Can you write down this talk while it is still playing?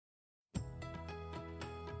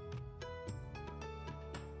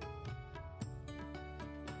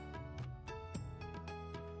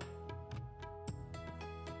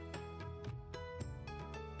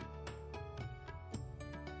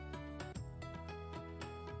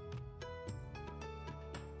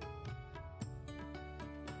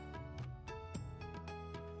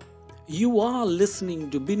You are listening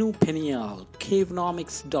to Binu Peniel,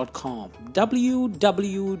 Cavenomics.com,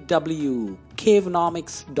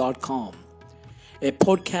 www.cavenomics.com, a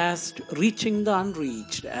podcast reaching the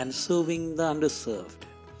unreached and serving the underserved.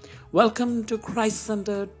 Welcome to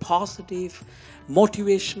Christ-centered, positive,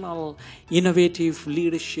 motivational, innovative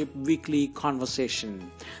leadership weekly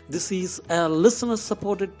conversation. This is a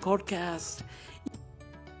listener-supported podcast.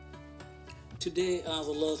 Today, I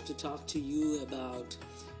would love to talk to you about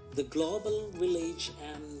the global village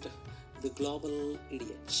and the global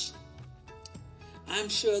idiots. I'm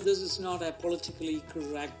sure this is not a politically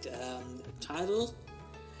correct title,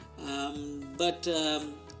 but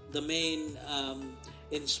the main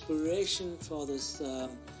inspiration for this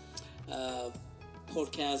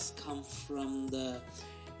podcast come from the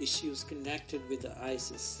issues connected with the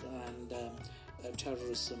ISIS and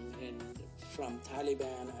terrorism from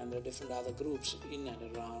Taliban and the different other groups in and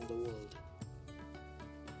around the world.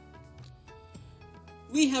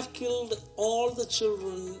 We have killed all the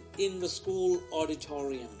children in the school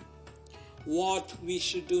auditorium. What we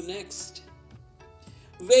should do next?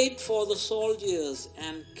 Wait for the soldiers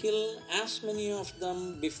and kill as many of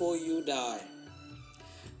them before you die.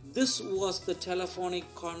 This was the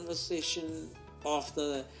telephonic conversation of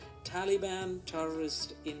the Taliban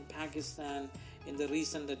terrorists in Pakistan in the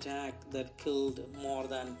recent attack that killed more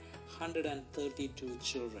than 132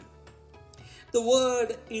 children. The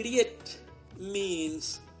word idiot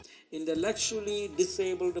means intellectually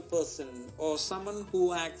disabled person or someone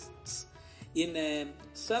who acts in a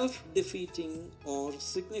self-defeating or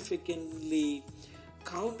significantly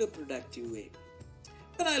counterproductive way.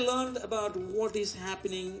 When I learned about what is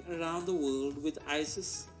happening around the world with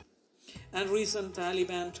ISIS and recent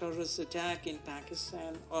Taliban terrorist attack in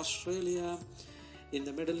Pakistan, Australia, in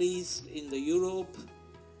the Middle East, in the Europe,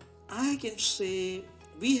 I can say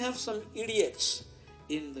we have some idiots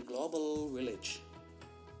in the global village.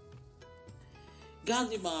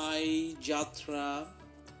 Gandhi Mai Jatra,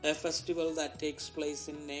 a festival that takes place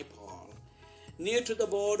in Nepal, near to the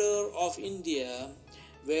border of India,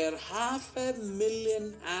 where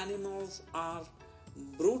 500,000 animals are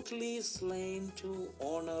brutally slain to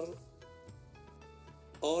honor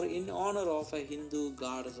or in honor of a Hindu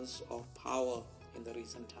goddess of power in the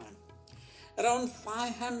recent time. Around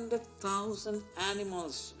 500,000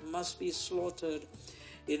 animals must be slaughtered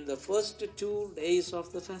in the first 2 days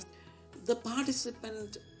of the festival. The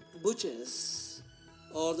participant butchers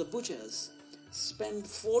spend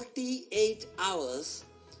 48 hours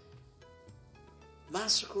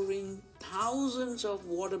massacring thousands of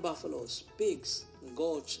water buffaloes, pigs,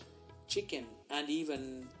 goats, chicken, and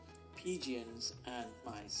even pigeons and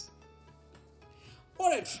mice.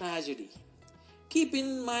 What a tragedy. Keep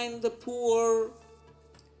in mind the poor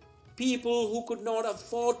people who could not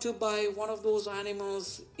afford to buy one of those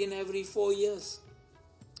animals in every 4 years.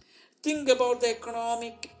 Think about the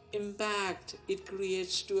economic impact it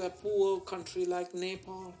creates to a poor country like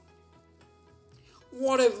Nepal.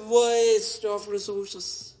 What a waste of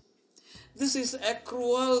resources. This is a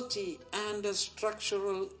cruelty and a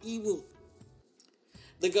structural evil.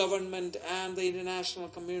 The government and the international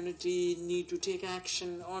community need to take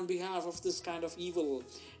action on behalf of this kind of evil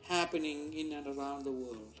happening in and around the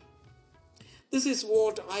world. This is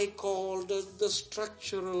what I call the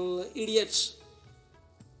structural idiots.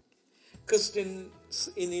 Christians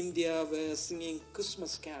in India were singing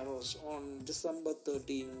Christmas carols on December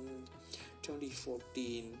 13,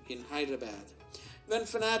 2014 in Hyderabad, when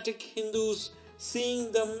fanatic Hindus,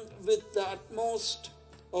 seeing them with the utmost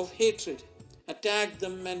of hatred, attacked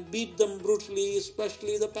them and beat them brutally,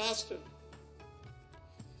 especially the pastor.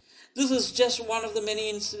 This is just one of the many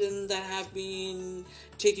incidents that have been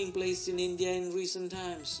taking place in India in recent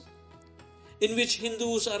times, in which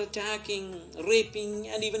Hindus are attacking, raping,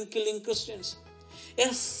 and even killing Christians.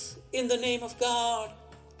 Yes, in the name of God.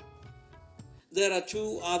 There are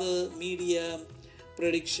 2 other media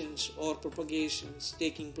predictions or propagations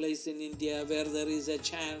taking place in India where there is a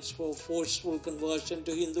chance for forceful conversion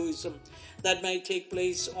to Hinduism that might take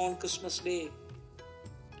place on Christmas Day,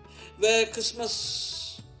 where Christians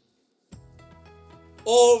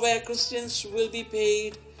will be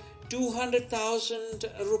paid 200,000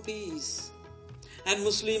 rupees and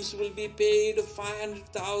Muslims will be paid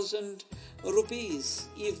 500,000 rupees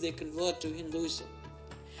if they convert to Hinduism.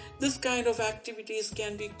 This kind of activities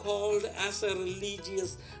can be called as a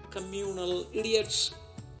religious communal idiots.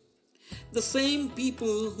 The same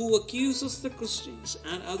people who accuses the Christians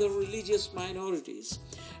and other religious minorities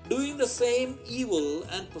doing the same evil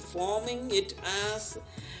and performing it as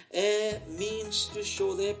a means to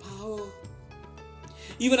show their power.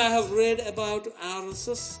 Even I have read about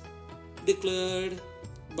RSS declared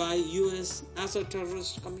by US as a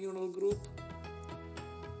terrorist communal group.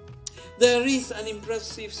 There is an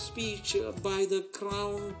impressive speech by the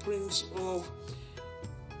Crown Prince of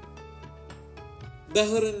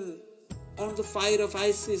Bahrain on the fight of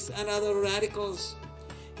ISIS and other radicals.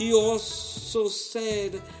 He also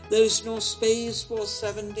said there is no space for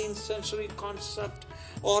 17th century concept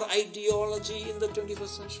or ideology in the 21st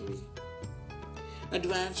century.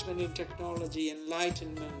 Advancement in technology,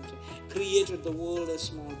 enlightenment created the world a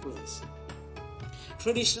small place.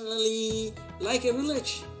 Traditionally, like a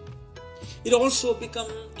village, it also became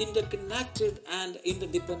interconnected and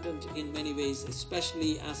interdependent in many ways,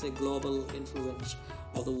 especially as a global influence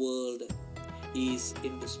of the world is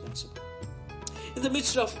indispensable. In the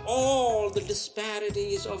midst of all the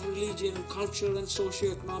disparities of religion, culture, and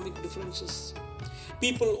socio-economic differences,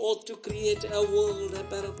 people ought to create a world a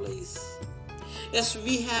better place. As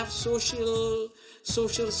we have social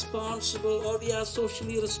responsible, or we are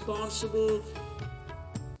socially responsible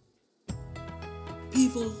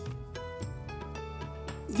people,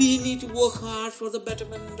 we need to work hard for the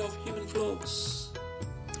betterment of human folks.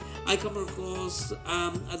 I come across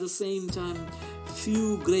at the same time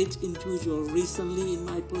few great individuals recently in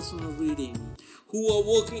my personal reading who are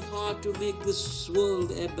working hard to make this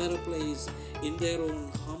world a better place in their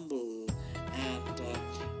own humble and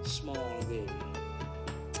small way.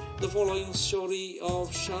 The following story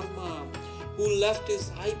of Sharma, who left his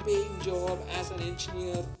high-paying job as an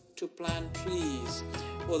engineer to plant trees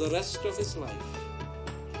for the rest of his life,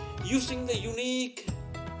 using the unique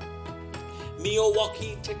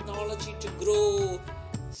Miyawaki technology to grow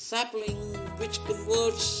sapling which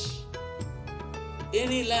converts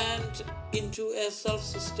any land into a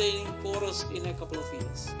self-sustaining forest in a couple of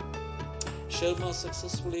years. Sharma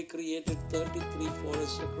successfully created 33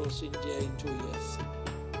 forests across India in 2 years.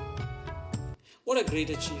 What a great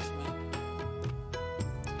achievement.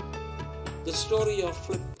 The story of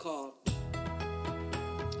Flipkart,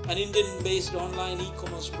 an Indian-based online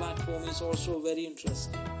e-commerce platform, is also very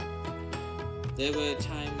interesting. There were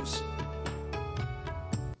times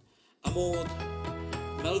Amod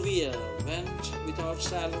Malviya went without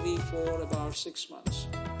salary for about 6 months.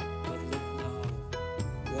 But look now,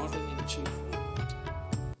 what an achievement.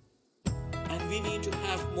 And we need to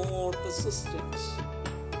have more persistence,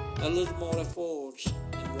 a little more efforts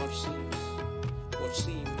in what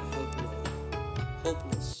seemed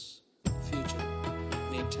hopeless future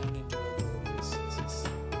may turn into a glorious success.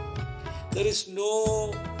 There is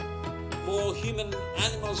no more human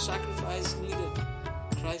animal sacrifice needed.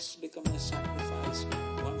 Christ became a sacrifice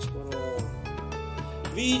once for all.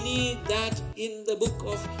 We need that in the book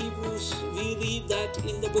of Hebrews. We read that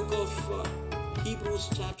in the book of Hebrews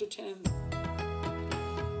chapter 10.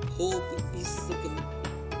 Hope is the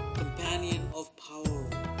companion of power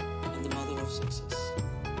and the mother of success.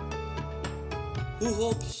 Who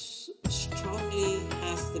hopes strongly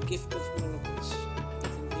has the gift of miracles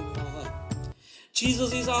within him or her.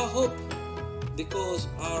 Jesus is our hope, because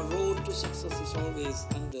our road to success is always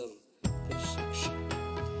under construction.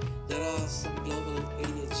 There are some global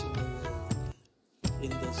idiots in the world, in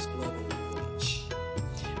this global village.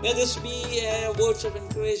 May this be words of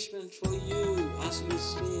encouragement for you as you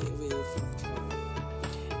stay away from trouble,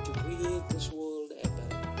 to create this world